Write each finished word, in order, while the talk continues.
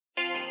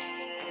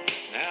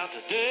Now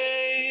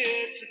today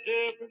it's a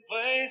different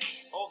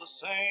place, all the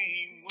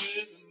same with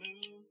a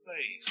new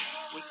face,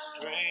 with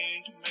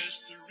strange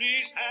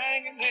mysteries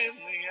hanging in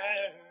the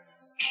air.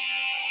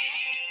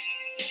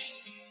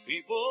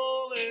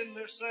 People in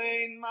their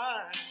sane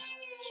minds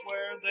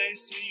swear they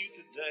see you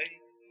today.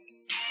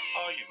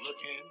 Are you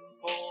looking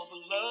for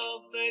the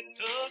love they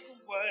took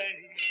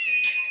away?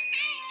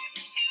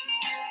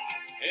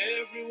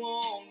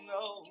 Everyone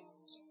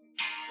knows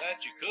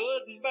that you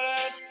couldn't bear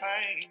the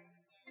pain,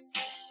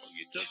 so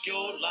you took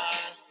your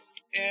life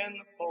in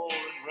the pouring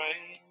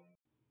rain.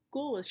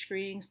 Ghoulish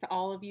greetings to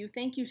all of you.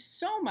 Thank you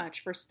so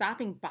much for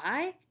stopping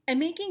by and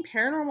making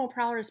Paranormal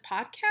Prowlers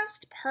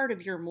podcast part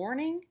of your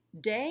morning,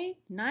 day,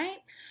 night,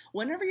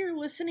 whenever you're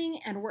listening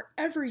and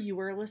wherever you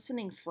are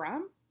listening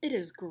from. It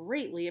is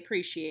greatly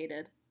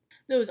appreciated.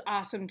 Those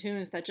awesome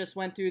tunes that just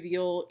went through the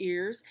old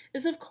ears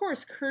is of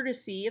course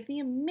courtesy of the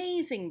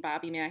amazing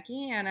Bobby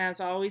Mackey, and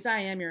as always I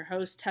am your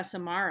host, Tessa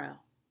Morrow.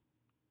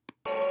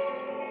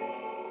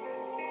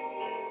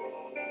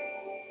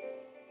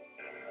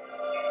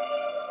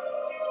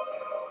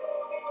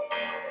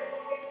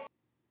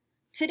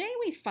 Today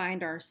we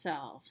find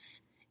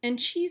ourselves in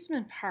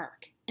Cheesman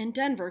Park in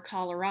Denver,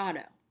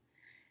 Colorado.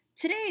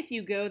 Today, if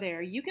you go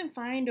there, you can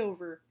find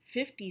over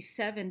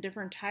 57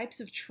 different types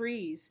of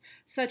trees,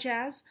 such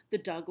as the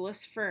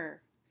Douglas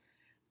fir,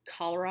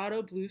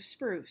 Colorado blue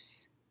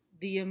spruce,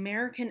 the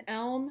American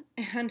elm,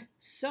 and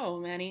so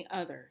many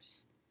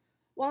others.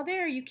 While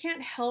there, you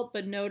can't help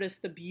but notice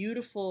the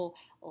beautiful,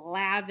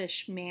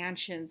 lavish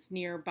mansions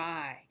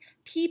nearby,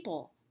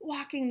 people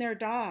walking their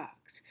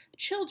dogs,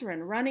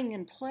 children running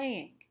and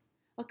playing,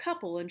 a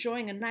couple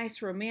enjoying a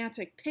nice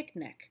romantic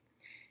picnic.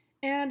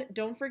 And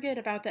don't forget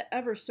about the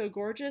ever so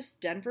gorgeous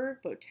Denver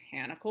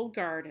Botanical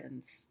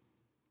Gardens.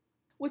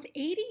 With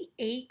 80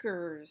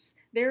 acres,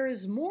 there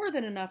is more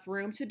than enough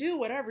room to do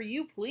whatever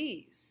you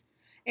please.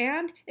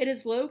 And it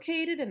is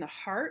located in the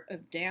heart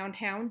of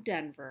downtown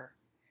Denver.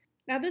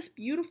 Now, this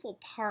beautiful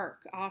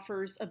park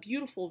offers a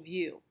beautiful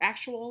view,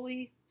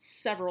 actually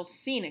several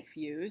scenic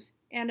views,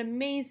 and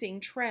amazing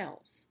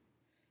trails.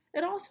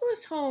 It also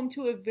is home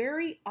to a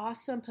very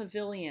awesome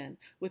pavilion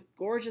with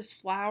gorgeous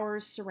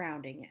flowers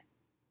surrounding it.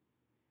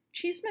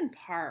 Cheesman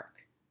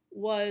Park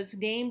was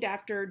named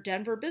after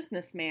Denver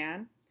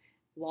businessman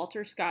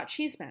Walter Scott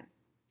Cheesman.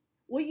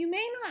 What you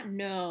may not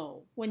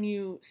know when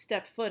you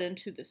step foot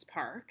into this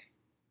park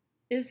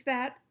is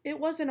that it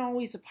wasn't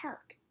always a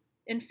park.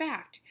 In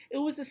fact, it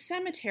was a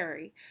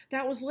cemetery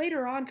that was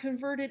later on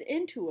converted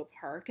into a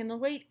park in the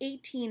late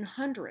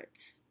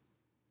 1800s.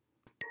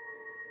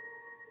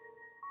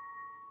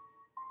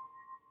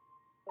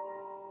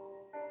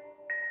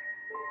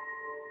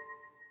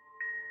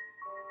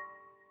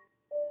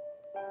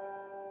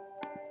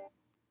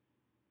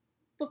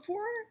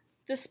 Before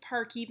this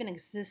park even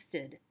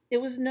existed,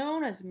 it was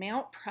known as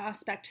Mount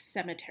Prospect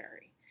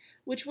Cemetery,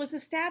 which was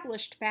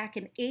established back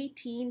in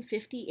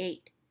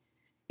 1858.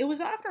 It was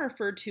often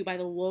referred to by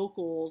the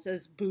locals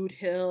as Boot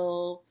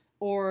Hill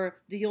or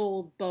the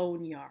Old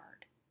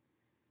Boneyard.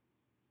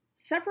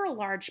 Several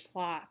large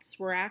plots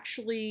were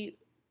actually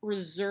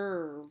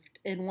reserved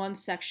in one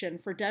section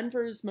for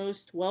Denver's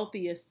most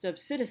wealthiest of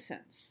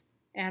citizens,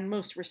 and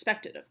most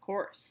respected, of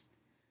course.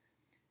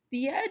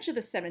 The edge of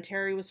the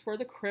cemetery was for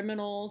the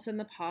criminals and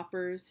the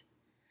paupers,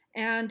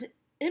 and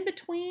in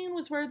between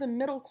was where the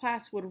middle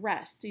class would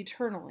rest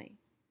eternally.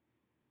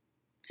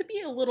 To be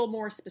a little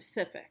more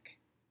specific,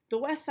 the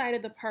west side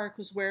of the park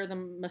was where the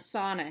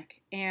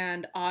Masonic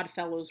and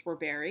Oddfellows were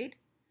buried.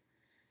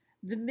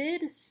 The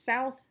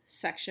mid-south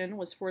section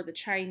was for the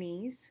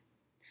Chinese.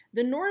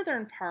 The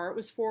northern part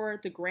was for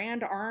the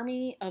Grand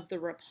Army of the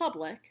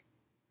Republic.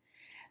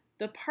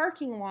 The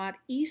parking lot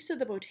east of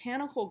the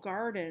Botanical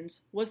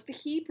Gardens was the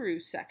Hebrew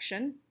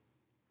section.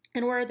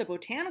 And where the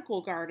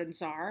Botanical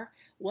Gardens are,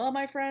 well,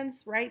 my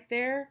friends, right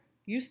there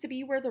used to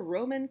be where the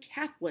Roman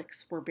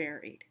Catholics were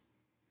buried.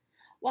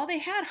 While they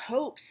had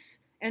hopes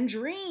and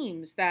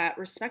dreams that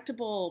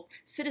respectable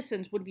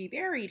citizens would be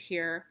buried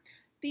here,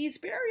 these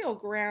burial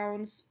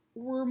grounds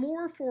were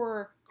more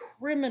for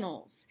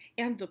criminals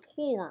and the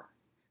poor,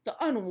 the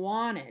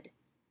unwanted.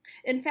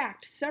 In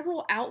fact,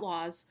 several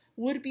outlaws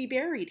would be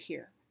buried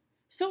here.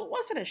 So it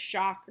wasn't a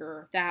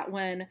shocker that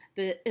when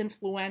the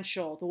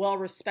influential, the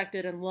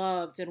well-respected and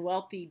loved and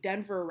wealthy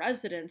Denver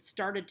residents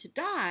started to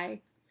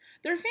die,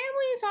 their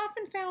families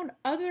often found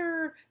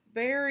other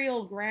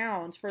burial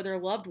grounds for their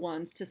loved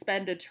ones to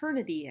spend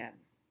eternity in.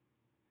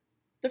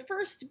 The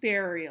first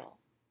burial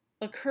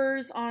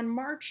occurs on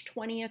March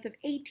 20th of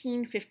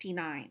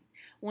 1859,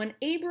 when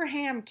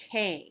Abraham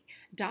K.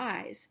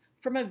 dies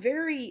from a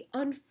very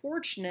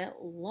unfortunate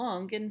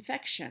lung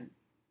infection.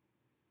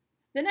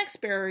 The next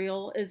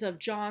burial is of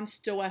John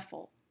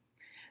Stoeffel,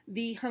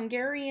 the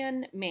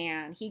Hungarian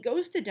man. He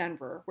goes to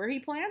Denver, where he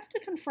plans to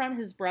confront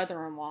his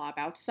brother-in-law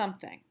about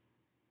something.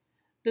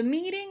 The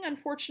meeting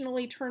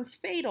unfortunately turns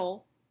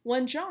fatal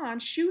when John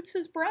shoots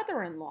his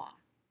brother-in-law.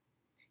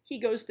 He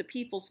goes to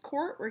People's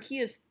Court, where he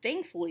is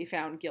thankfully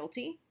found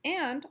guilty,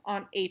 and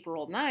on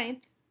April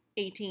 9th,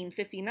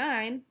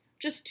 1859,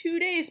 Just 2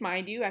 days,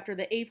 mind you, after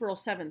the April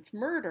 7th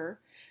murder,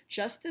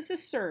 justice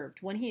is served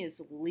when he is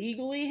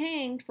legally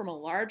hanged from a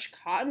large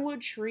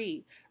cottonwood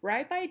tree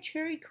right by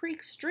Cherry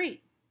Creek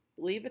Street.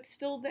 Believe it's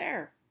still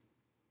there.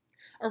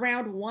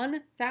 Around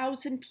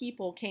 1,000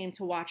 people came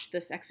to watch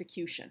this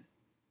execution.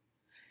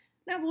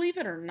 Now, believe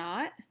it or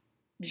not,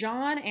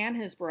 John and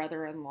his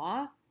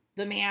brother-in-law,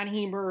 the man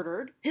he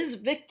murdered, his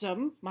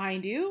victim,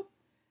 mind you,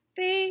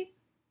 they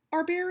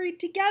are buried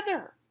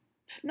together.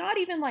 Not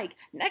even like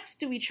next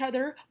to each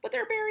other, but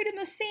they're buried in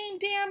the same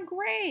damn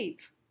grave.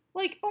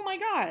 Like, oh my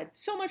God,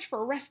 so much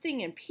for resting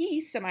in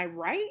peace, am I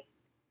right?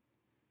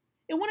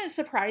 It wouldn't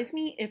surprise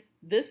me if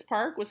this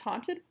park was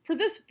haunted for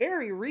this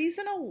very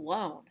reason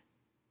alone.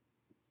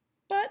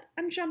 But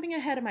I'm jumping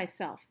ahead of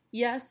myself.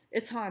 Yes,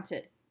 it's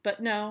haunted. But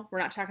no, we're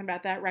not talking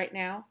about that right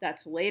now.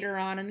 That's later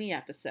on in the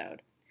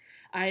episode.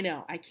 I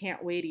know, I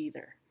can't wait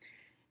either.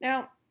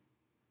 Now,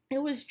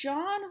 it was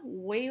John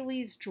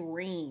Whaley's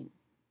dream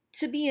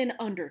to be an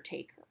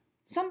undertaker.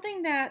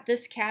 Something that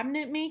this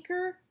cabinet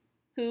maker,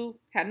 who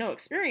had no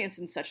experience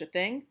in such a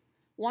thing,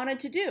 wanted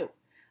to do.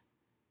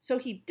 So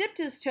he dipped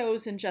his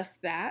toes in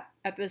just that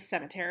at this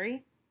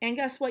cemetery. And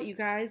guess what, you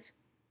guys?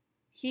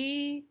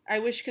 He, I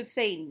wish could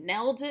say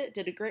nailed it,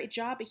 did a great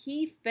job, but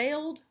he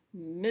failed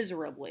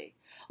miserably.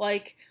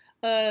 Like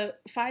a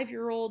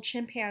 5-year-old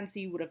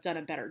chimpanzee would have done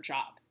a better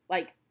job.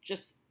 Like,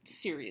 just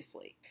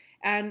seriously.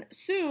 And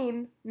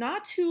soon,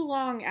 not too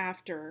long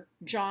after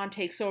John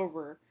takes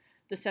over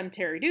the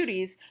cemetery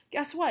duties,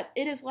 guess what?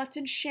 It is left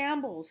in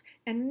shambles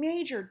and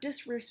major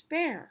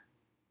disrepair.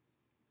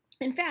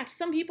 In fact,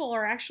 some people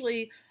are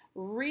actually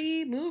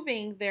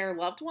removing their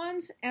loved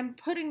ones and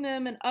putting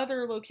them in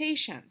other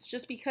locations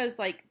just because,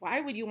 like,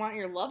 why would you want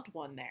your loved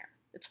one there?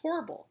 It's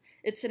horrible.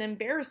 It's an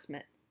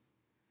embarrassment.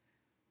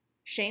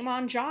 Shame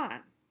on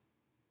John.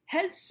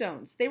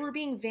 Headstones, they were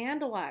being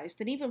vandalized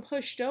and even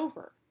pushed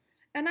over.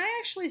 And I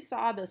actually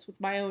saw this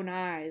with my own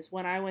eyes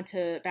when I went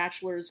to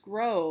Bachelor's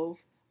Grove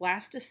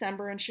last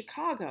December in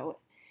Chicago.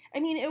 I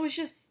mean, it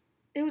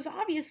was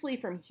obviously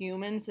from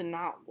humans and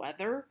not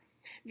weather.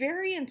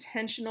 Very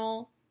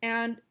intentional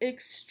and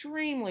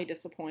extremely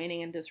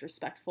disappointing and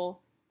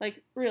disrespectful.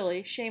 Like,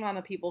 really, shame on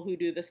the people who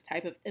do this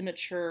type of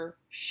immature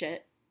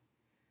shit.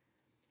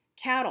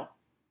 Cattle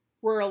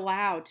were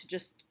allowed to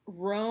just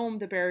roam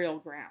the burial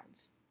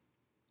grounds,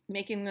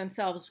 making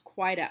themselves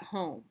quite at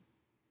home.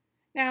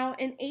 Now,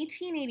 in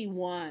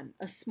 1881,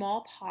 a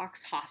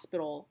smallpox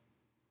hospital,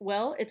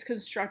 well, it's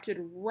constructed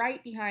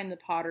right behind the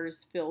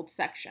Potter's Field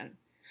section.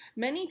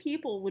 Many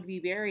people would be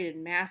buried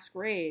in mass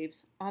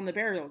graves on the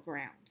burial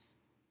grounds.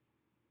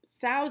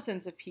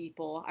 Thousands of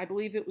people, I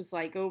believe it was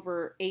like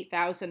over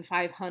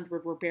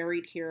 8,500, were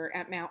buried here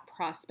at Mount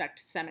Prospect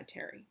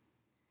Cemetery.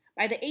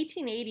 By the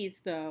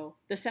 1880s, though,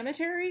 the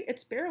cemetery,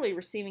 it's barely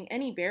receiving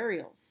any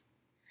burials.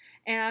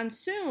 And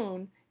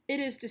soon, it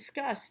is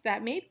discussed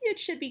that maybe it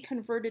should be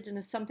converted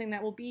into something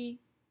that will be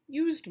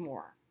used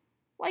more,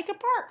 like a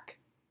park.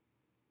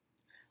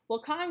 Well,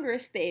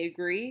 Congress, they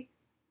agree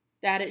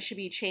that it should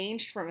be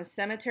changed from a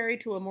cemetery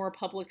to a more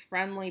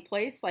public-friendly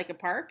place like a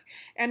park,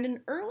 and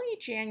in early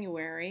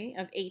January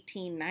of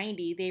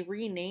 1890, they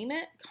rename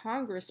it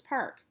Congress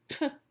Park.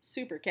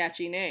 Super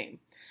catchy name.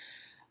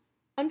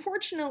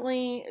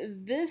 Unfortunately,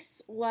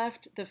 this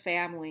left the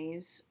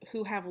families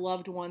who have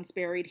loved ones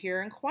buried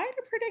here in quite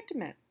a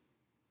predicament.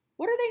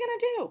 What are they going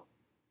to do?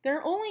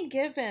 They're only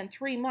given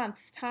 3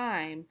 months'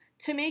 time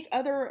to make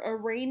other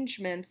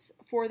arrangements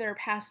for their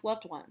past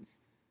loved ones.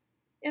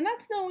 And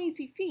that's no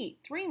easy feat.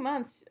 3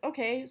 months,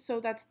 okay, so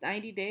that's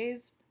 90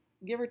 days,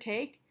 give or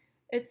take.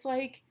 It's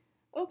like,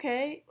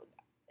 okay,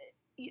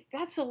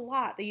 that's a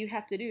lot that you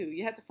have to do.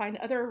 You have to find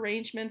other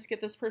arrangements, get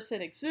this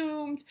person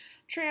exhumed,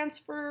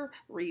 transfer,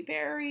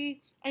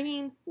 rebury. I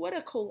mean, what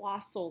a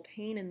colossal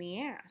pain in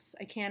the ass.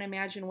 I can't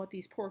imagine what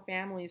these poor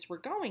families were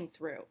going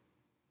through.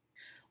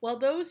 Well,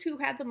 those who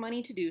had the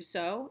money to do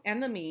so,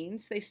 and the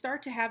means, they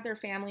start to have their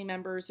family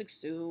members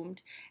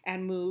exhumed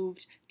and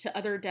moved to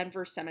other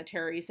Denver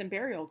cemeteries and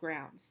burial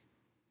grounds.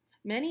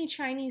 Many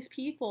Chinese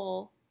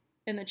people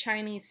in the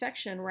Chinese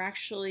section were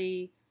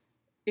actually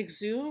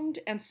exhumed,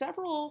 and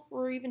several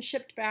were even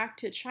shipped back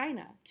to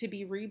China to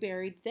be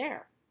reburied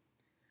there.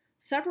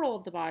 Several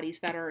of the bodies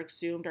that are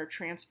exhumed are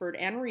transferred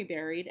and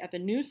reburied at the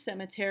new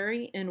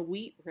cemetery in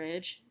Wheat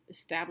Ridge,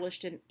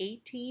 established in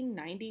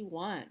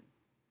 1891.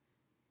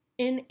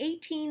 In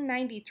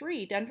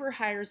 1893, Denver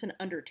hires an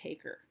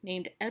undertaker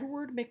named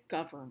Edward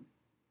McGovern.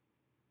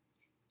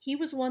 He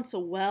was once a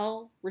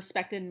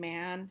well-respected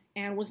man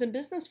and was in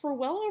business for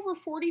well over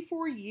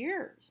 44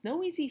 years.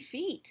 No easy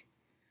feat.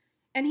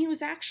 And he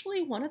was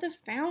actually one of the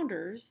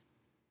founders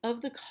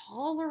of the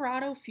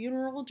Colorado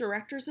Funeral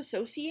Directors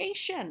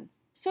Association.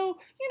 So,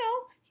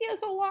 he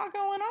has a lot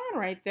going on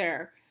right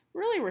there.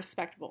 Really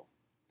respectable.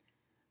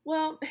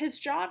 Well, his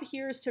job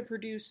here is to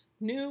produce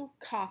new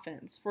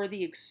coffins for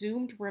the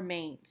exhumed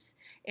remains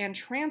and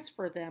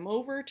transfer them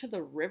over to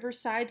the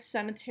Riverside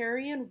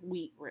Cemetery in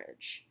Wheat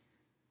Ridge.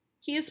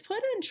 He is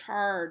put in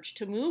charge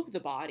to move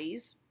the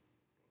bodies,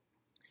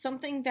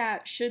 something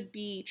that should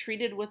be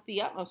treated with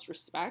the utmost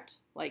respect,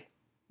 like,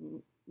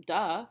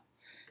 duh.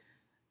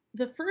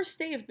 The first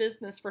day of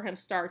business for him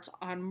starts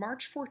on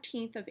March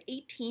 14th of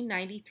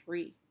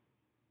 1893.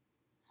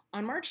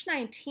 On March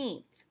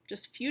 19th,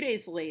 just a few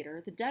days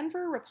later, the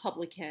Denver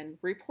Republican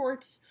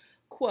reports,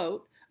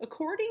 quote,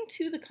 according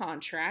to the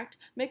contract,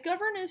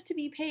 McGovern is to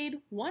be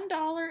paid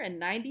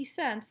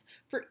 $1.90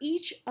 for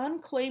each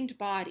unclaimed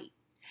body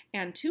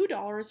and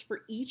 $2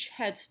 for each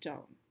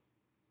headstone,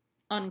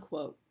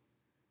 unquote.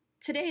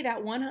 Today,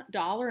 that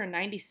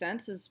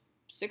 $1.90 is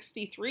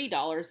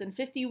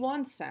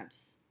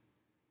 $63.51.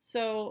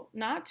 So,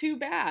 not too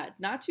bad,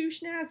 not too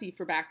snazzy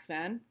for back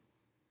then,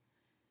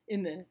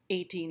 in the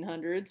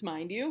 1800s,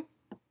 mind you.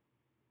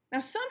 Now,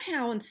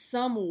 somehow, in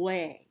some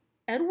way,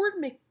 Edward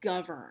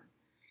McGovern,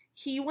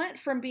 he went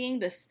from being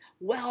this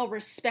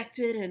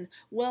well-respected and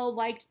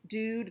well-liked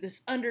dude,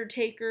 this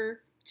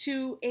undertaker,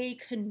 to a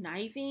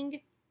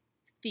conniving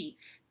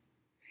thief.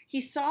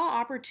 He saw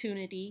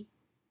opportunity.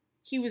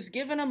 He was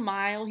given a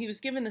mile. He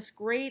was given this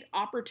great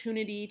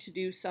opportunity to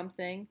do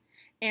something,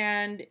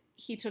 and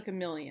he took $1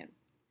 million.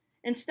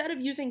 Instead of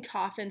using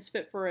coffins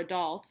fit for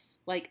adults,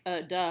 like,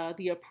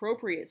 the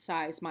appropriate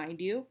size, mind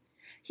you,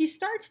 he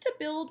starts to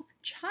build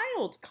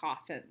child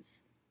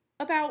coffins,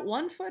 about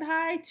 1 foot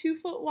high, 2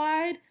 foot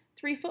wide,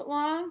 3 foot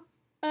long.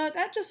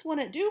 That just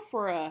wouldn't do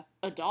for a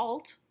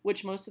adult,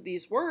 which most of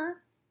these were.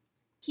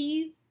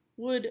 He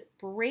would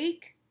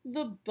break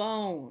the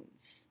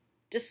bones,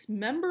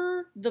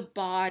 dismember the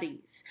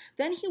bodies.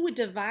 Then he would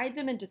divide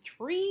them into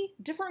 3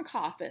 different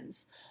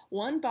coffins,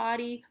 1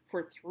 body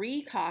for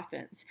 3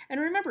 coffins. And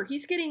remember,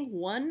 he's getting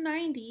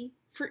 $1.90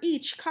 for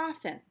each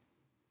coffin.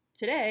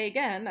 Today,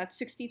 again, that's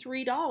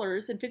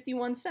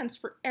 $63.51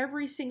 for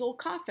every single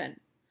coffin.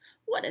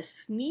 What a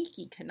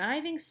sneaky,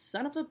 conniving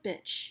son of a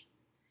bitch.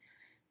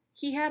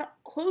 He had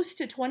close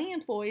to 20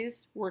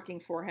 employees working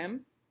for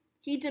him.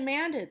 He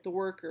demanded the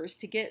workers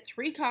to get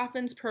 3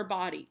 coffins per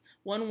body.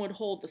 One would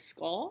hold the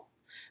skull.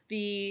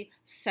 The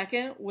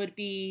second would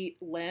be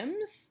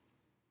limbs.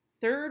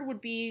 Third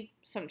would be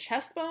some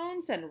chest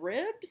bones and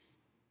ribs.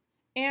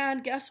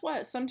 And guess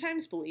what?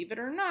 Sometimes, believe it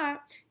or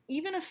not,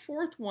 even a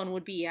 4th one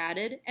would be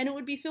added, and it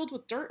would be filled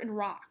with dirt and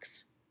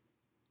rocks.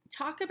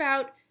 Talk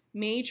about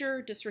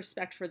major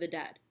disrespect for the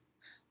dead.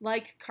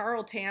 Like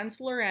Carl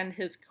Tanzler and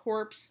his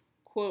corpse,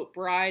 quote,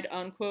 bride,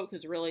 unquote,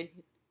 because really,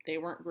 they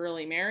weren't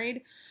really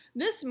married.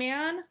 This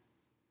man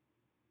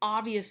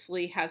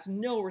obviously has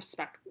no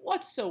respect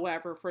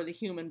whatsoever for the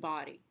human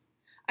body.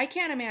 I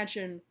can't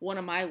imagine one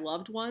of my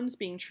loved ones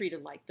being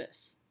treated like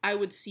this. I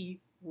would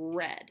see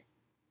red.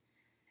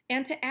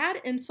 And to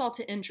add insult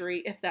to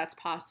injury, if that's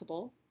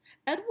possible,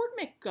 Edward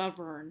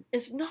McGovern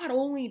is not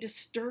only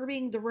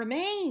disturbing the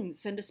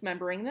remains and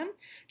dismembering them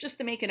just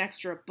to make an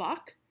extra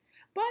buck,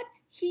 but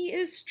he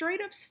is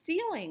straight up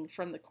stealing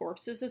from the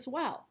corpses as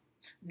well.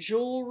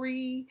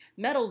 Jewelry,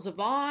 medals of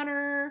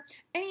honor,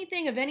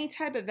 anything of any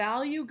type of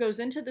value goes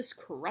into this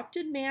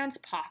corrupted man's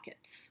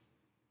pockets.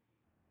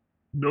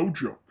 No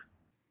joke.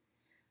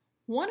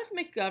 One of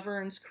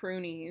McGovern's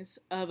cronies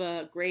of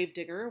a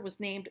gravedigger was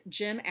named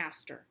Jim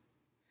Astor.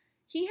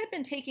 He had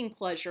been taking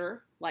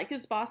pleasure, like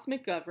his boss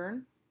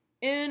McGovern,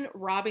 in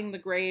robbing the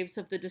graves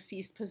of the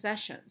deceased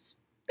possessions.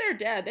 They're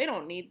dead, they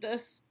don't need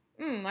this.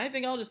 I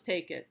think I'll just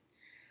take it.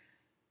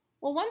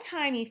 Well, one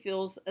time he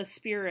feels a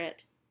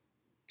spirit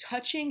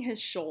touching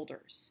his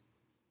shoulders.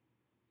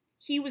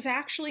 He was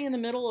actually in the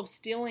middle of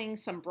stealing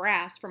some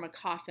brass from a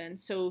coffin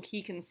so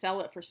he can sell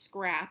it for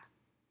scrap.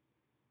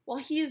 While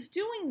he is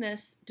doing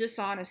this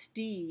dishonest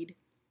deed,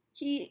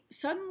 he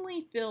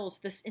suddenly feels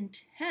this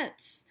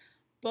intense,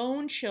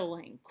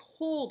 bone-chilling,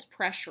 cold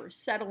pressure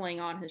settling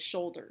on his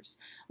shoulders.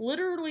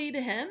 Literally,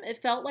 to him,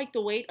 it felt like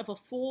the weight of a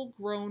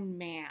full-grown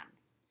man.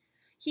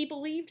 He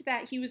believed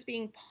that he was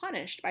being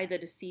punished by the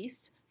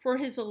deceased for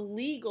his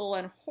illegal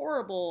and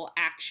horrible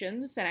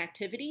actions and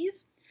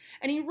activities,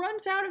 and he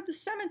runs out of the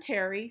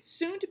cemetery,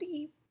 soon to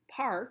be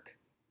park,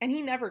 and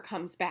he never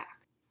comes back.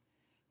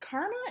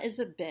 Karma is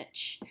a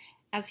bitch.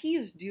 As he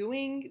is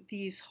doing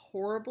these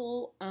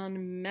horrible,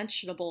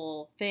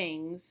 unmentionable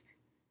things,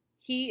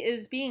 he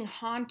is being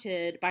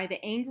haunted by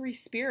the angry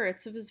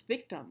spirits of his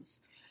victims.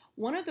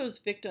 One of those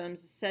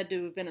victims is said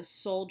to have been a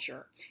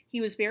soldier.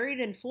 He was buried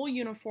in full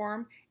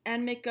uniform,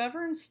 and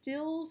McGovern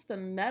steals the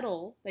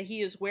medal that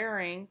he is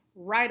wearing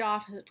right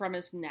off from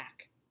his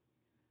neck.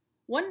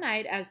 One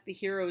night, as the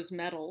hero's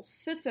medal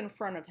sits in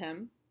front of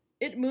him,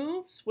 it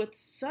moves with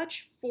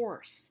such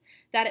force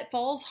that it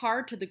falls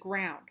hard to the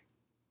ground.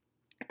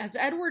 As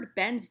Edward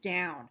bends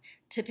down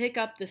to pick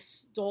up the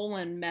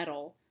stolen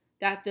medal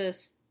that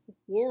this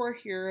war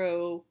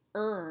hero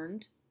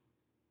earned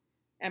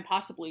and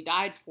possibly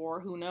died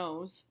for, who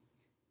knows,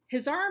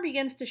 his arm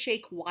begins to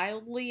shake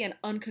wildly and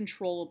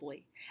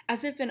uncontrollably,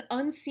 as if an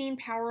unseen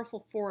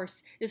powerful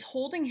force is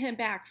holding him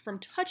back from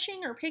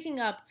touching or picking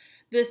up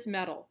this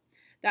medal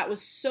that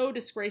was so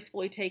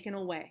disgracefully taken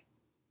away.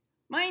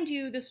 Mind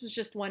you, this was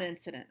just one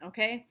incident,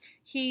 okay?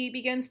 He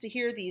begins to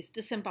hear these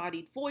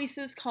disembodied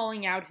voices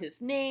calling out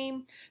his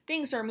name.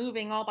 Things are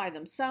moving all by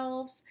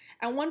themselves.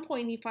 At one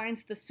point, he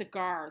finds the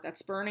cigar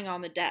that's burning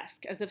on the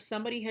desk, as if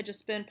somebody had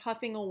just been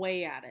puffing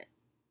away at it.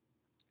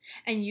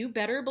 And you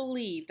better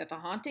believe that the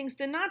hauntings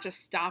did not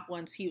just stop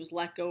once he was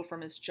let go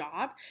from his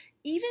job.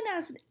 Even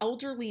as an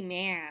elderly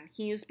man,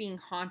 he is being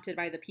haunted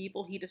by the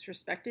people he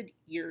disrespected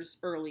years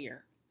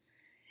earlier.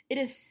 It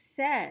is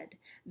said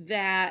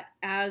that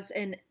as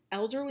an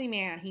elderly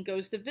man, he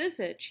goes to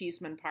visit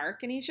Cheesman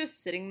Park and he's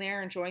just sitting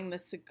there enjoying the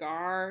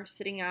cigar,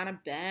 sitting on a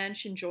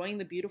bench, enjoying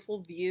the beautiful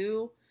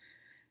view.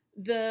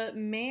 The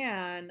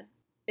man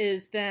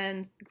is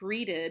then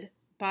greeted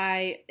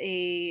by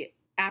a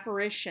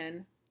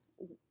apparition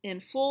in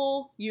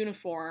full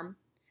uniform,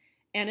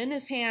 and in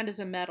his hand is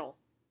a medal,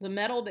 the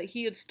medal that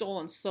he had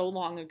stolen so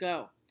long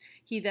ago.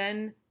 He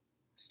then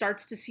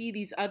starts to see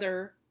these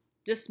other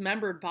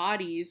dismembered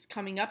bodies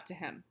coming up to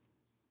him.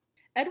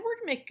 Edward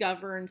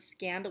McGovern's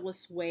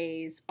scandalous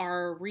ways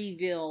are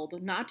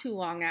revealed not too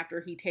long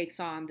after he takes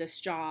on this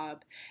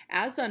job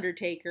as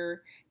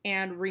Undertaker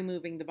and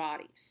removing the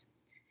bodies.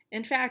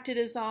 In fact, it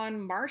is on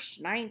March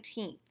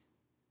 19th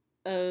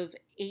of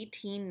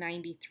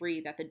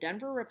 1893 that the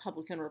Denver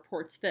Republican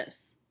reports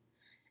this: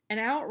 an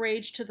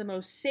outrage to the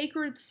most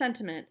sacred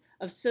sentiment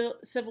of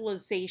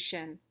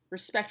civilization,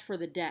 respect for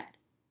the dead.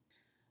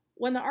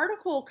 When the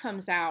article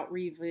comes out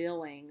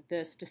revealing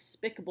this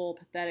despicable,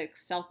 pathetic,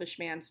 selfish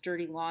man's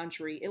dirty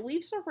laundry, it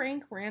leaves a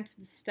rank,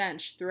 rancid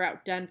stench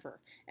throughout Denver.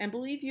 And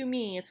believe you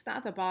me, it's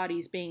not the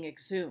bodies being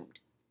exhumed.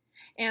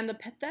 And the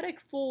pathetic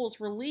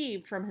fool's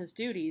relieved from his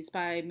duties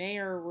by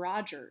Mayor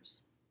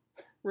Rogers.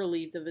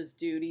 Relieved of his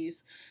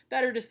duties.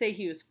 Better to say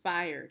he was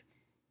fired.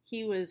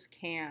 He was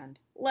canned,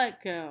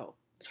 let go,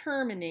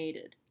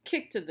 terminated,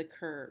 kicked to the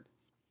curb.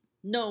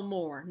 No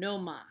more, no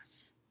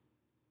mas.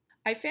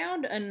 I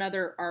found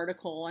another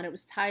article and it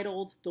was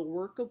titled "The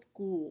Work of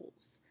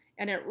Ghouls,"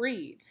 and it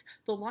reads,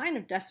 "The line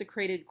of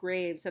desecrated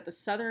graves at the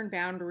southern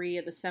boundary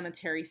of the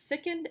cemetery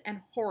sickened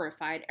and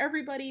horrified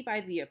everybody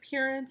by the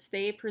appearance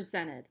they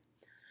presented.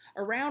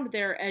 Around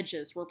their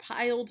edges were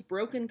piled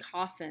broken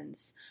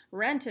coffins,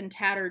 rent and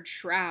tattered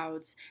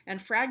shrouds,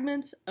 and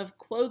fragments of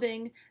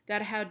clothing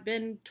that had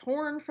been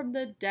torn from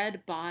the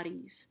dead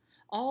bodies.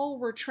 All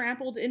were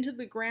trampled into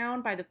the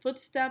ground by the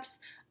footsteps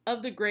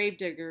of the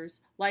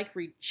gravediggers like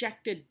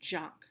rejected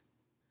junk."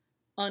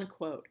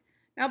 Unquote.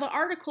 Now the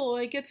article,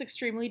 it gets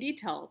extremely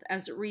detailed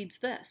as it reads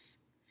this: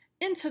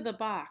 "Into the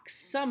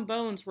box, some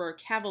bones were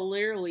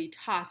cavalierly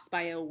tossed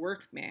by a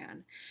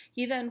workman.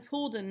 He then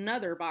pulled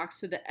another box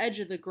to the edge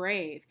of the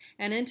grave,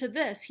 and into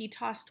this he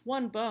tossed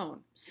one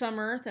bone, some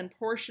earth, and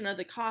portion of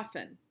the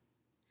coffin.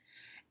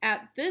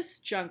 At this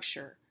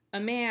juncture, a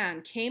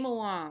man came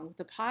along with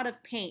a pot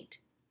of paint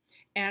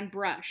and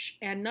brush,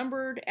 and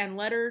numbered and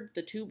lettered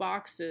the two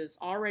boxes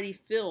already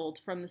filled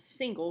from the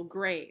single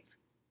grave.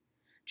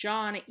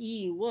 John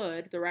E.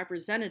 Wood, the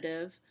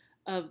representative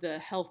of the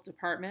health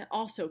department,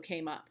 also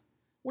came up.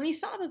 When he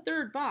saw the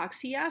third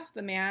box, he asked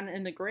the man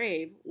in the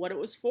grave what it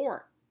was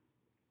for.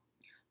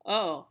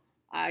 'Oh,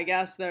 I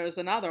guess there's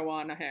another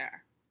one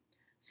here,'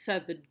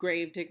 said the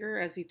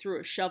gravedigger as he threw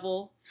a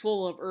shovel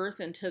full of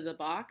earth into the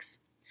box.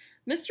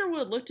 Mr.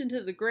 Wood looked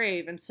into the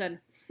grave and said,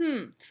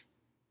 'Humph,'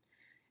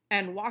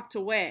 and walked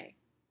away.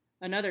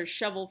 Another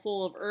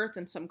shovelful of earth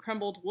and some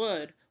crumbled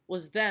wood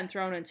was then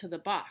thrown into the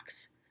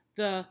box.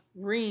 The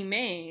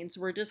remains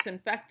were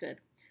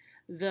disinfected,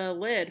 the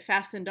lid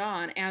fastened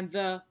on, and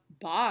the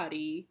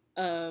body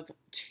of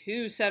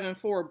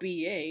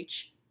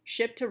 274BH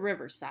shipped to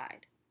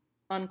Riverside."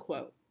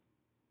 Unquote.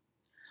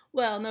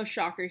 Well, no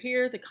shocker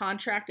here. The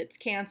contract, it's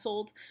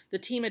canceled. The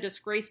team of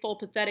disgraceful,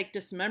 pathetic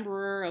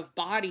dismemberer of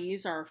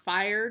bodies are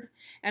fired,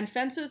 and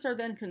fences are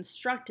then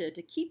constructed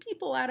to keep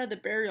people out of the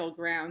burial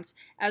grounds,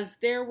 as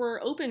there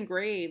were open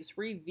graves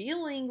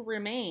revealing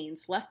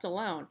remains left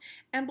alone.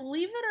 And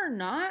believe it or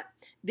not,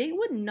 they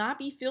would not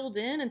be filled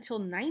in until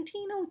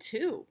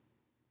 1902.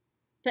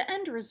 The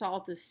end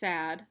result is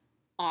sad,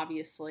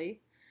 obviously.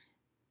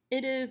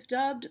 It is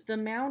dubbed the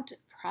Mount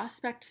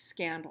Prospect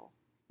Scandal.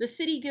 The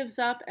city gives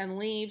up and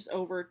leaves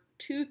over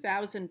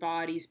 2,000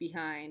 bodies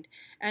behind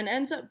and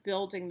ends up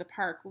building the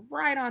park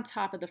right on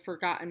top of the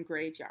forgotten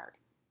graveyard,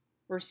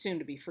 or soon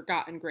to be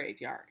forgotten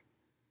graveyard.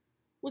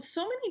 With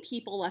so many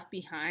people left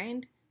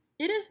behind,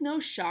 it is no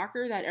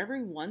shocker that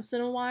every once in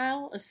a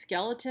while a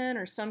skeleton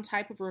or some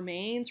type of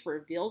remains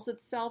reveals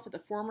itself at the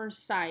former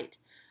site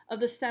of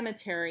the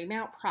cemetery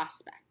Mount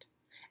Prospect,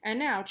 and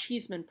now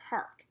Cheesman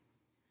Park.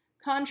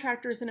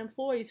 Contractors and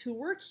employees who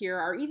work here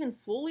are even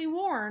fully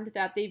warned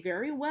that they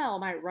very well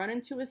might run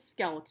into a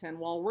skeleton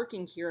while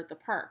working here at the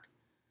park.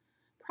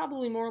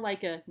 Probably more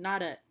like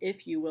not a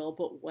if you will,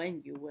 but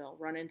when you will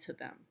run into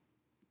them.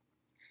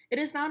 It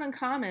is not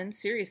uncommon,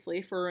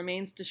 seriously, for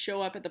remains to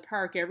show up at the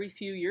park every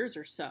few years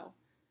or so.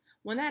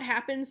 When that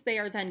happens, they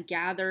are then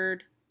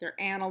gathered, they're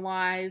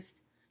analyzed,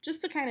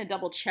 just to kind of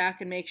double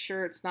check and make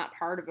sure it's not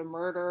part of a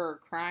murder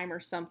or crime or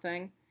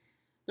something.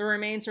 The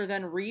remains are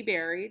then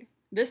reburied,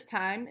 this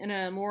time in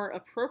a more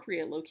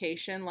appropriate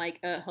location like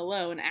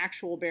an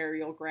actual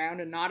burial ground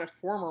and not a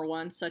former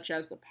one such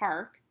as the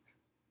park.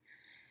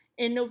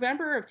 In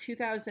November of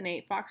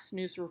 2008, Fox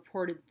News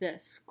reported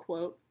this,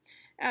 quote,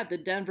 "At the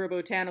Denver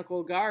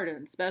Botanical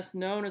Gardens, best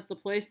known as the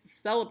place to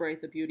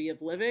celebrate the beauty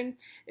of living,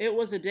 it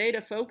was a day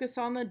to focus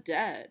on the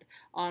dead.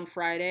 On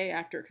Friday,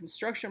 after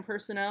construction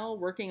personnel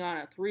working on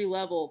a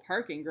 3-level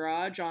parking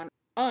garage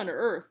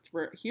unearthed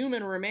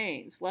human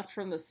remains left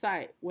from the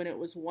site when it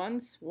was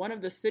once one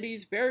of the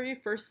city's very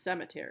first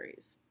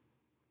cemeteries.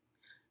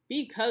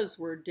 Because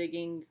we're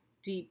digging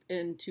deep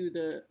into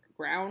the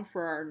ground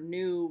for our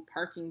new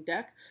parking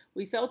deck,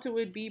 we felt it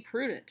would be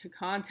prudent to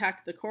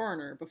contact the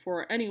coroner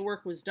before any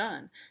work was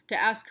done to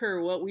ask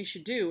her what we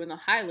should do in the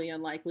highly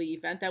unlikely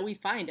event that we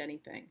find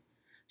anything.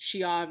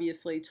 She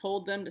obviously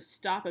told them to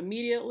stop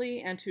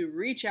immediately and to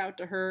reach out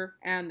to her,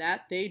 and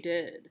that they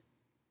did."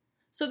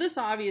 So this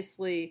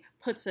obviously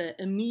puts an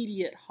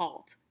immediate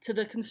halt to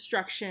the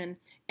construction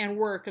and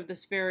work of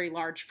this very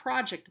large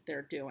project that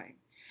they're doing.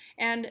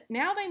 And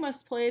now they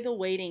must play the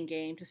waiting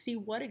game to see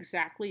what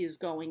exactly is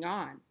going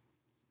on.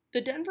 The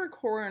Denver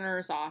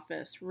Coroner's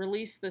Office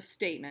released this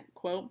statement,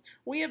 quote,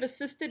 "We have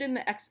assisted in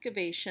the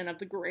excavation of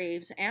the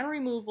graves and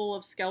removal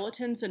of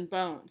skeletons and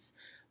bones.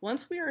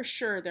 Once we are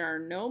sure there are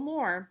no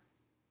more,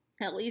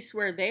 at least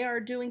where they are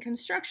doing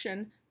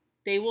construction,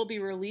 they will be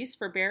released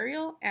for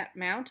burial at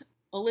Mount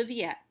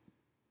Olivet."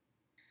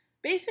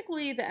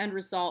 Basically, the end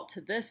result to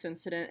this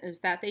incident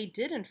is that they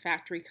did in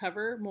fact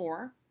recover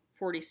more,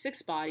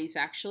 46 bodies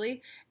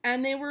actually,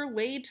 and they were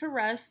laid to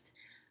rest.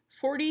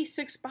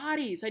 46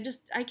 bodies.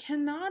 I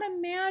cannot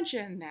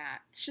imagine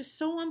that. It's just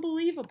so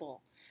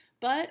unbelievable.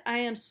 But I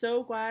am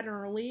so glad and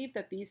relieved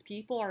that these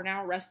people are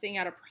now resting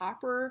at a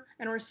proper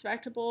and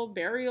respectable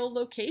burial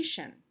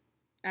location,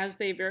 as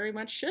they very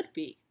much should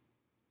be.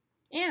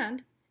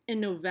 And in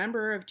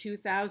November of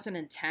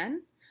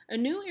 2010, a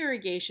new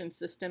irrigation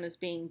system is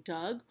being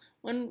dug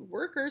when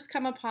workers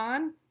come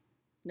upon,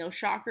 no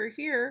shocker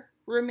here,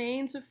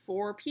 remains of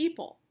 4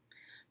 people.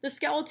 The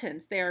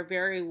skeletons, they are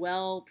very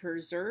well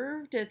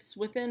preserved. It's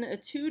within a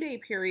 2-day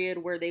period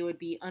where they would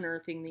be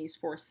unearthing these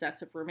 4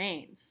 sets of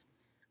remains.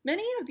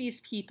 Many of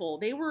these people,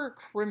 they were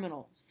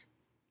criminals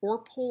or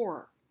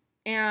poor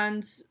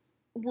and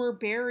were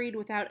buried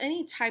without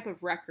any type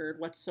of record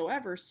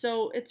whatsoever.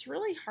 So it's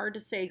really hard to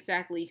say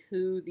exactly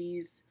who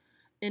these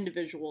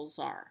individuals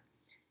are.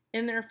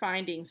 In their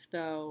findings,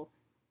 though,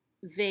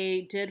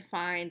 they did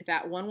find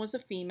that one was a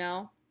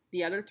female,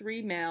 the other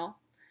 3 male.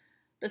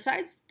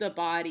 Besides the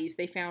bodies,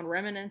 they found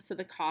remnants of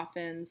the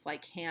coffins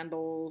like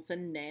handles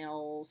and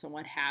nails and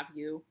what have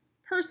you.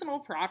 Personal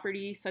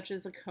property such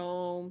as a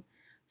comb,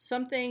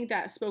 something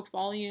that spoke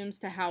volumes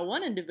to how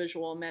one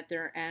individual met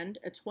their end,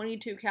 a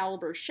 .22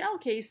 caliber shell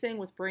casing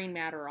with brain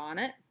matter on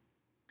it.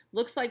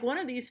 Looks like one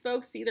of these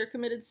folks either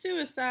committed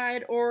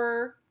suicide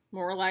or,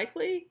 more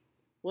likely,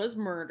 was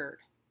murdered.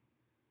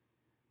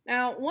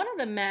 Now, one of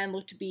the men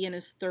looked to be in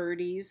his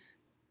 30s,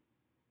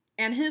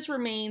 and his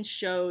remains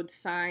showed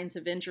signs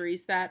of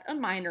injuries that a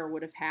minor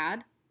would have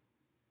had.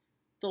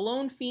 The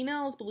lone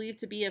female is believed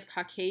to be of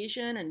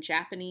Caucasian and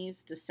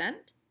Japanese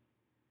descent.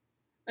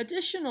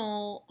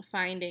 Additional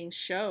findings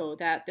show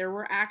that there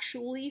were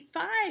actually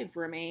 5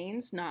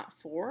 remains, not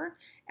 4,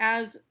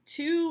 as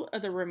 2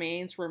 of the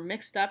remains were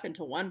mixed up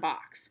into one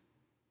box.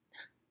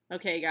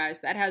 Okay,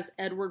 guys, that has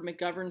Edward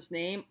McGovern's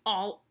name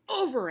all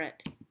over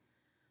it.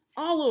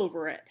 All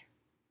over it.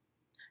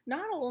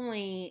 Not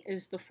only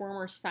is the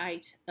former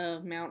site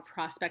of Mount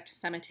Prospect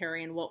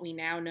Cemetery and what we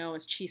now know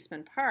as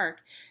Cheesman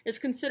Park is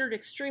considered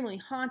extremely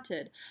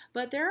haunted,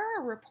 but there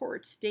are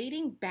reports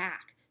dating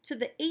back to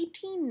the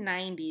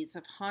 1890s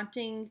of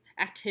haunting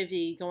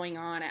activity going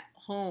on at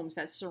homes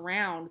that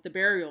surround the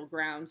burial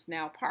grounds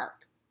now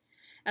park.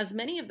 As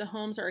many of the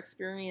homes are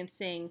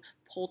experiencing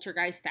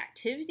poltergeist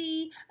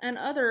activity and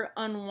other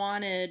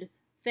unwanted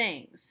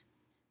things,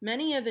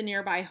 many of the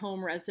nearby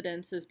home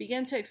residences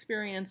begin to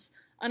experience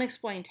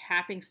unexplained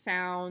tapping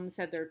sounds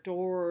at their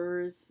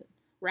doors,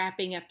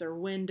 rapping at their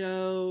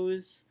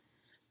windows.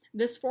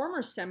 This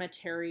former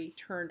cemetery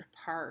turned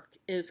park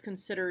is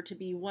considered to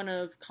be one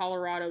of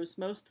Colorado's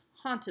most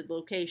haunted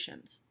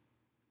locations.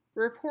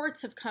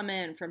 Reports have come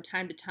in from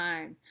time to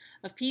time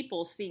of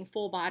people seeing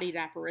full-bodied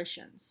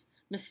apparitions,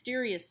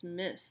 mysterious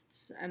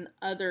mists, and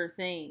other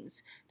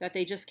things that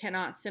they just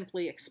cannot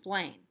simply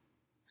explain.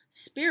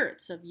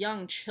 Spirits of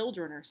young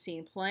children are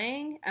seen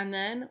playing, and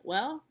then,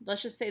 well,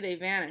 let's just say they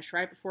vanish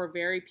right before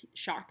very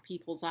shocked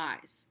people's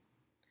eyes.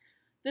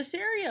 This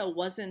area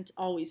wasn't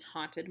always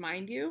haunted,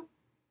 mind you.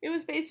 It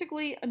was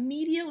basically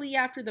immediately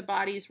after the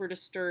bodies were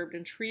disturbed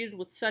and treated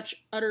with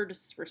such utter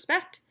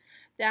disrespect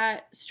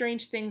that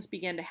strange things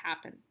began to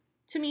happen.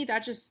 To me,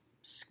 that just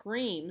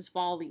screams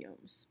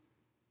volumes.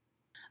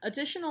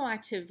 Additional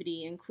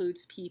activity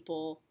includes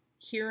people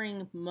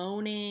hearing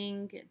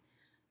moaning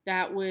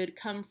that would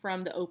come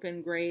from the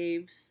open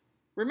graves.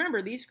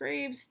 Remember, these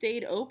graves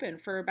stayed open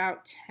for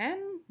about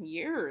 10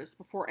 years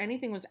before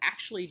anything was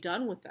actually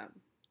done with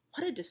them.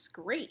 What a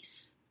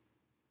disgrace.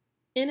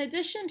 In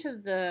addition to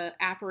the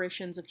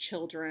apparitions of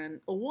children,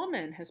 a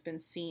woman has been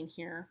seen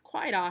here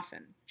quite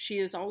often. She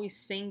is always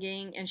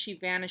singing and she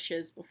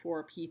vanishes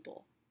before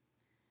people.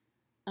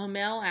 A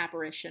male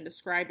apparition,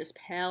 described as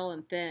pale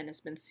and thin, has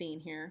been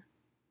seen here.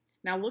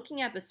 Now,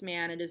 looking at this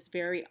man, it is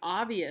very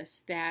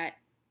obvious that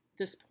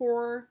this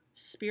poor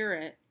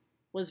spirit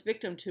was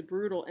victim to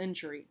brutal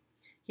injury.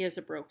 He has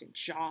a broken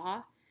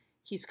jaw,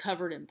 he's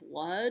covered in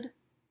blood,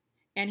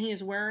 and he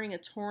is wearing a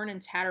torn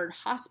and tattered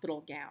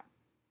hospital gown.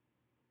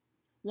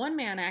 One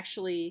man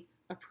actually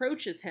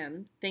approaches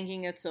him,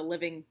 thinking it's a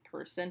living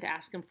person, to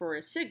ask him for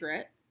a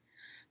cigarette.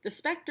 The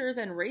specter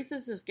then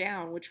raises his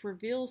gown, which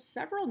reveals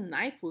several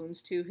knife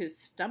wounds to his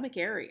stomach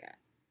area.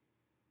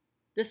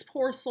 This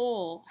poor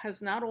soul has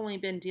not only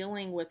been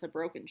dealing with a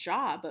broken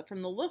jaw, but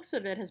from the looks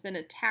of it has been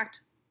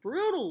attacked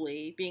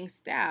brutally, being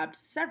stabbed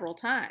several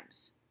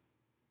times.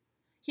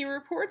 He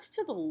reports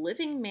to the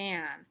living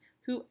man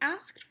who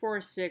asked for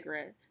a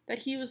cigarette that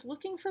he was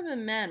looking for the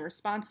men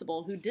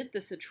responsible who did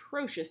this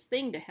atrocious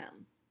thing to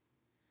him.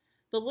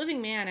 The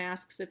living man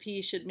asks if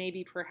he should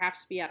maybe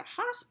perhaps be at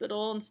a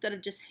hospital instead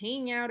of just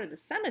hanging out at a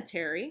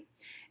cemetery,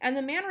 and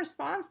the man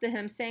responds to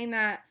him saying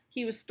that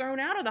he was thrown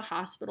out of the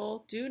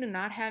hospital due to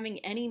not having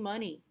any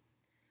money.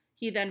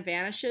 He then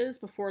vanishes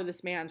before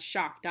this man's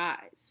shocked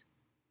eyes.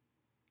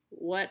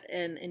 What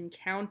an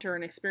encounter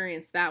and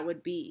experience that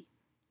would be.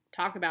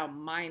 Talk about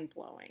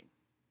mind-blowing.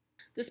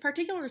 This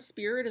particular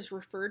spirit is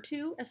referred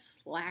to as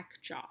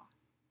Slackjaw.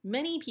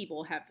 Many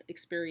people have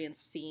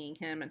experienced seeing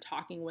him and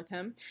talking with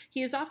him.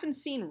 He is often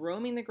seen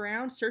roaming the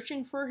ground,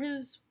 searching for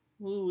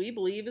who we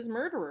believe is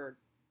murderer.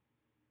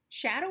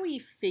 Shadowy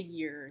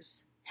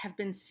figures have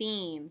been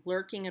seen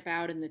lurking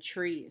about in the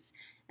trees,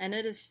 and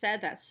it is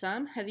said that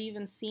some have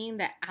even seen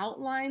the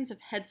outlines of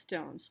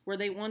headstones where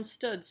they once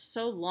stood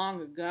so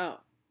long ago.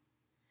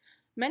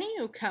 Many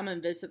who come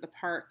and visit the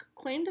park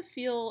claim to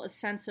feel a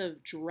sense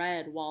of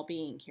dread while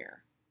being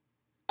here.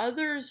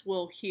 Others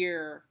will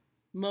hear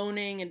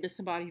moaning and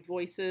disembodied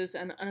voices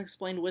and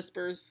unexplained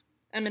whispers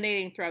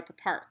emanating throughout the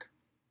park.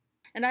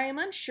 And I am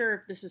unsure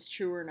if this is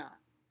true or not,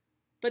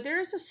 but there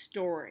is a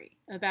story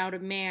about a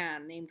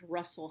man named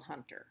Russell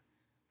Hunter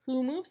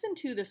who moves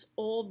into this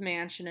old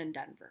mansion in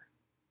Denver,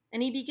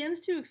 and he begins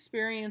to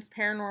experience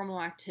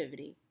paranormal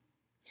activity.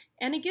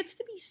 And it gets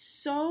to be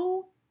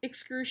so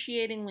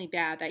excruciatingly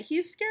bad that he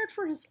is scared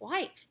for his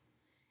life,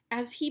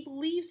 as he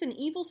believes an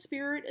evil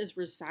spirit is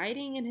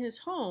residing in his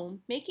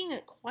home, making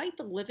it quite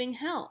the living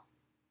hell.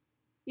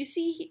 You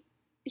see,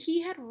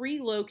 he had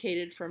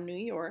relocated from New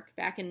York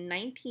back in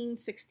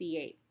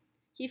 1968.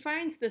 He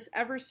finds this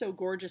ever so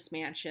gorgeous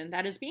mansion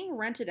that is being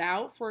rented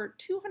out for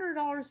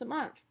 $200 a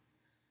month.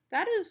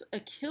 That is a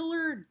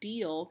killer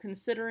deal,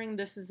 considering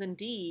this is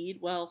indeed,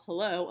 well,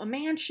 hello, a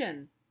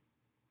mansion.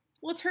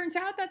 Well, it turns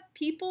out that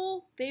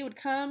people, they would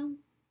come,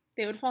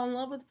 they would fall in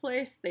love with the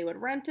place, they would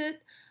rent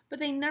it, but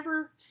they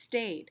never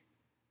stayed.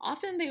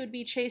 Often they would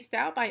be chased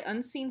out by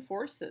unseen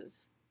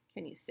forces.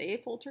 Can you say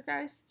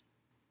poltergeist?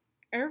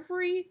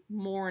 Every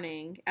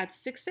morning at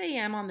 6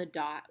 a.m. on the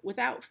dot,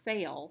 without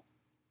fail,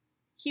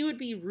 he would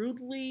be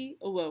rudely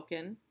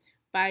awoken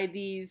by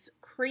these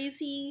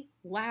crazy,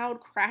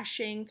 loud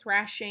crashing,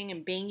 thrashing,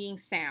 and banging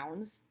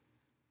sounds.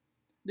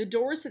 The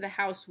doors to the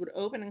house would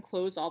open and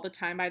close all the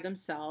time by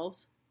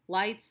themselves.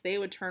 Lights, they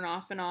would turn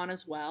off and on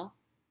as well.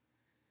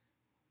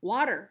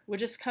 Water would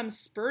just come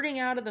spurting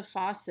out of the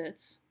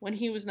faucets when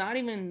he was not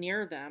even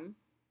near them.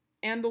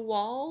 And the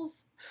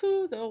walls,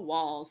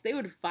 they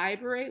would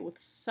vibrate with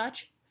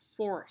such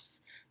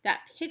force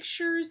that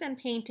pictures and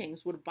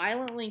paintings would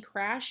violently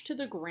crash to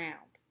the ground.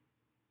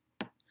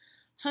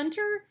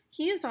 Hunter,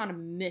 he is on a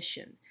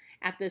mission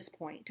at this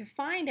point to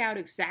find out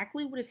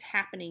exactly what is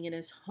happening in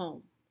his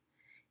home.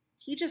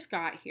 He just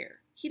got here.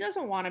 He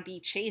doesn't want to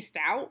be chased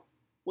out,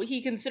 what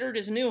he considered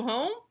his new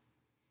home.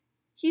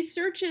 He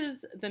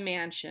searches the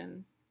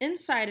mansion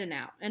inside and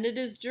out, and it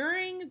is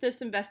during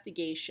this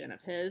investigation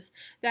of his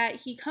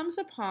that he comes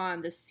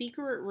upon the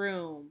secret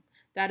room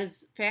that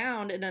is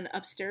found in an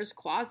upstairs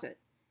closet.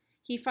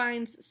 He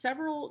finds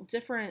several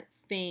different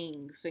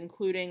things,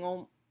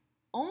 including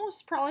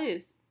almost probably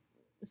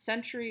a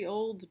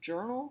century-old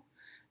journal.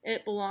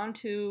 It belonged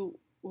to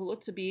what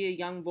looked to be a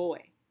young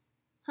boy.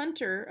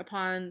 Hunter,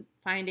 upon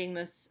finding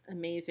this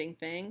amazing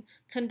thing,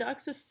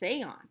 conducts a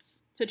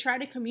seance to try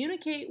to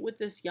communicate with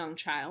this young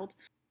child.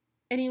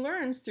 And he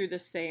learns through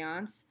this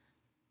seance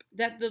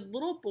that the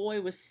little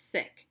boy was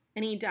sick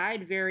and he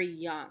died very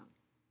young.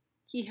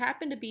 He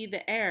happened to be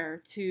the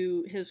heir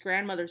to his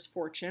grandmother's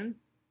fortune.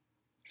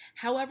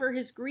 However,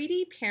 his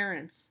greedy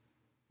parents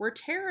were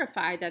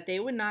terrified that they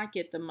would not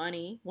get the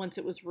money once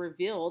it was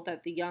revealed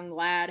that the young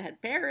lad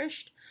had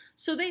perished,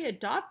 so they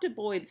adopt a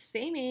boy the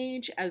same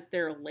age as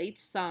their late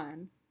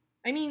son.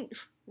 I mean,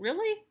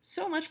 really?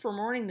 So much for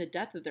mourning the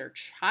death of their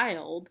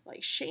child.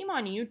 Like, shame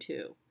on you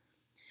two.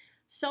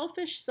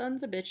 Selfish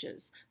sons of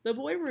bitches. The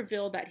boy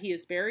revealed that he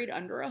is buried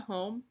under a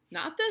home,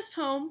 not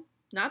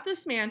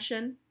this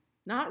mansion,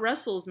 not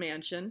Russell's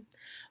mansion,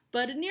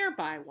 but a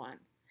nearby one.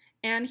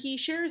 And he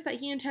shares that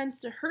he intends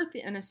to hurt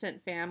the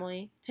innocent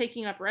family,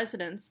 taking up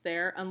residence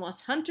there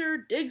unless Hunter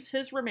digs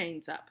his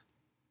remains up.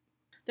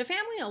 The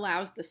family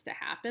allows this to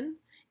happen,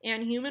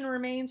 and human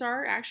remains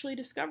are actually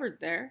discovered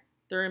there,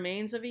 the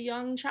remains of a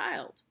young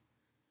child.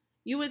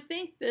 You would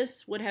think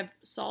this would have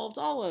solved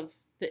all of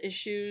the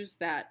issues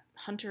that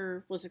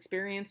Hunter was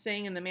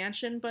experiencing in the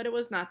mansion, but it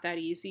was not that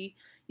easy.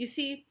 You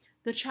see,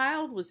 the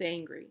child was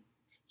angry.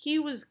 He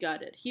was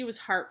gutted. He was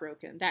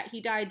heartbroken that he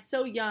died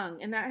so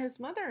young and that his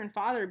mother and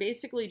father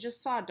basically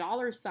just saw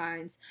dollar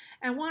signs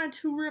and wanted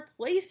to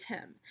replace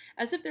him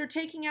as if they're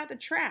taking out the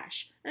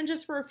trash and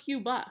just for a few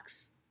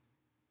bucks.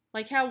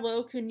 Like, how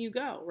low can you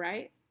go,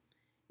 right?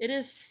 It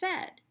is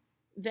said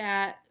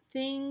that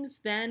things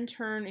then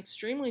turn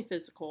extremely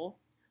physical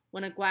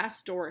when a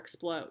glass door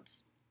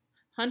explodes.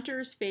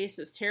 Hunter's face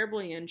is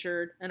terribly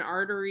injured, an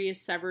artery is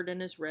severed in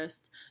his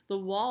wrist, the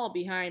wall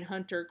behind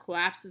Hunter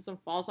collapses and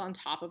falls on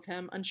top of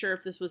him, unsure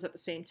if this was at the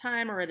same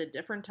time or at a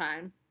different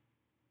time.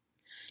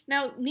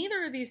 Now,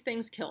 neither of these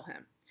things kill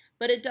him,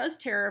 but it does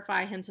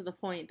terrify him to the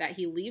point that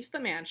he leaves the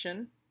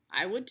mansion.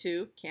 I would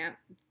too, can't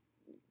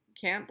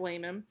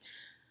blame him.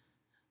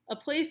 A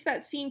place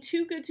that seemed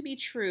too good to be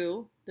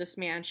true, this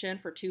mansion,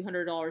 for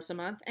 $200 a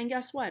month. And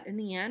guess what? In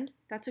the end,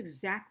 that's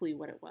exactly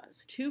what it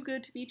was. Too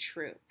good to be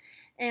true.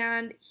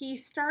 And he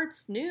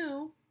starts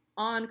new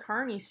on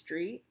Kearney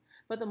Street,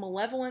 but the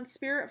malevolent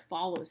spirit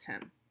follows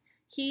him.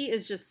 He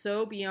is just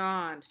so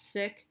beyond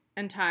sick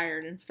and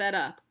tired and fed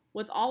up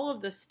with all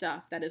of the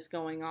stuff that is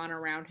going on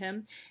around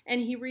him, and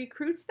he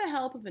recruits the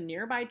help of a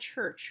nearby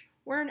church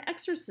where an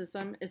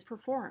exorcism is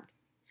performed.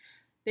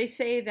 They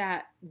say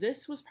that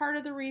this was part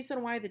of the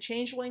reason why the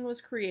changeling was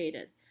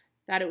created,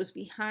 that it was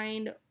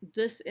behind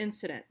this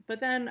incident. But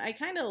then I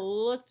kind of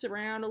looked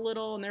around a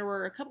little, and there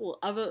were a couple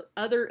of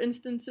other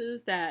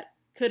instances that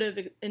could have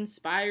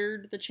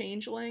inspired the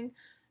changeling.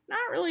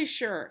 Not really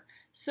sure.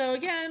 So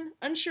again,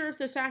 unsure if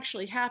this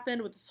actually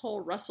happened with this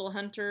whole Russell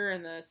Hunter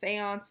and the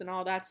seance and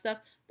all that stuff,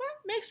 but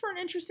makes for an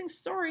interesting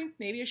story.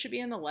 Maybe it should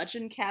be in the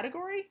legend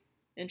category.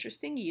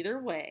 Interesting either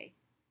way.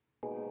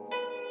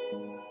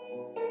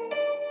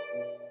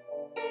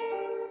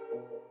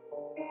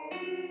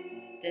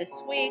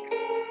 This week's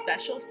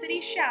special city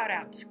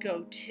shoutouts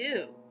go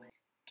to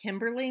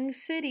Kimberling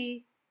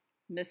City,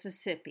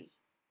 Mississippi,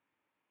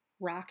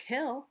 Rock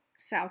Hill,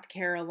 South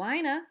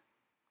Carolina,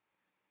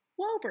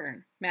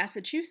 Woburn,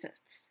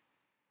 Massachusetts,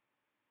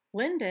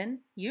 Linden,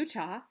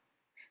 Utah,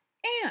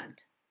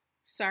 and,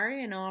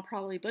 sorry, I know I'll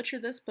probably butcher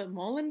this, but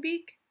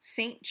Molenbeek,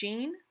 St.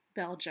 Jean,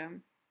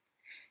 Belgium.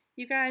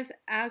 You guys,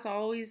 as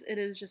always, it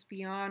is just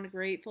beyond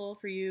grateful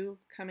for you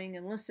coming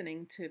and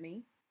listening to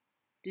me.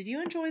 Did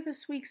you enjoy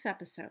this week's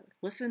episode?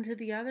 Listen to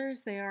the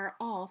others, they are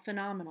all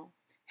phenomenal.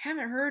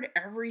 Haven't heard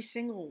every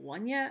single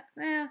one yet?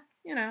 No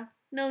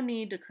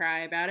need to cry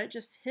about it.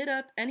 Just hit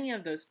up any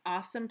of those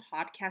awesome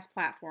podcast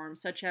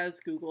platforms such as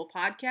Google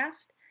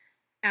Podcast,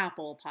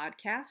 Apple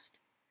Podcast,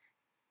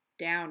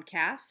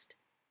 Downcast,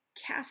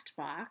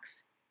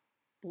 Castbox,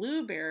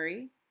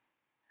 Blueberry.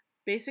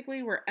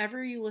 Basically,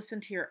 wherever you listen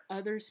to your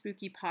other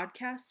spooky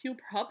podcasts, you'll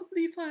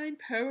probably find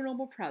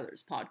Paranormal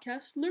Brothers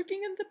podcast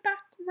lurking in the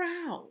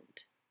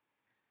background.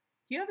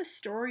 Do you have a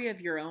story of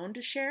your own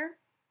to share?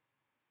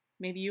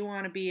 Maybe you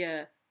want to be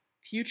a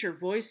future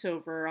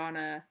voiceover on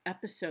an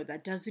episode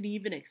that doesn't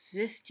even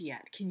exist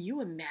yet. Can you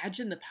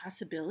imagine the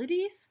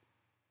possibilities?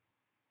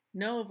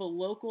 Know of a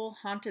local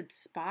haunted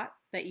spot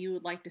that you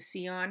would like to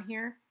see on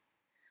here?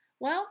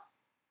 Well,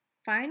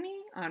 find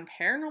me on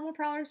Paranormal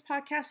Prowlers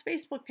Podcast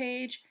Facebook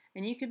page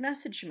and you can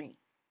message me.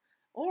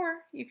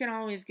 Or you can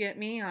always get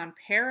me on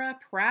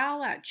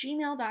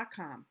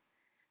paraprowl@gmail.com.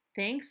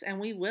 Thanks, and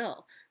we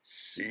will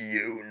see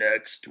you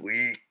next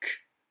week.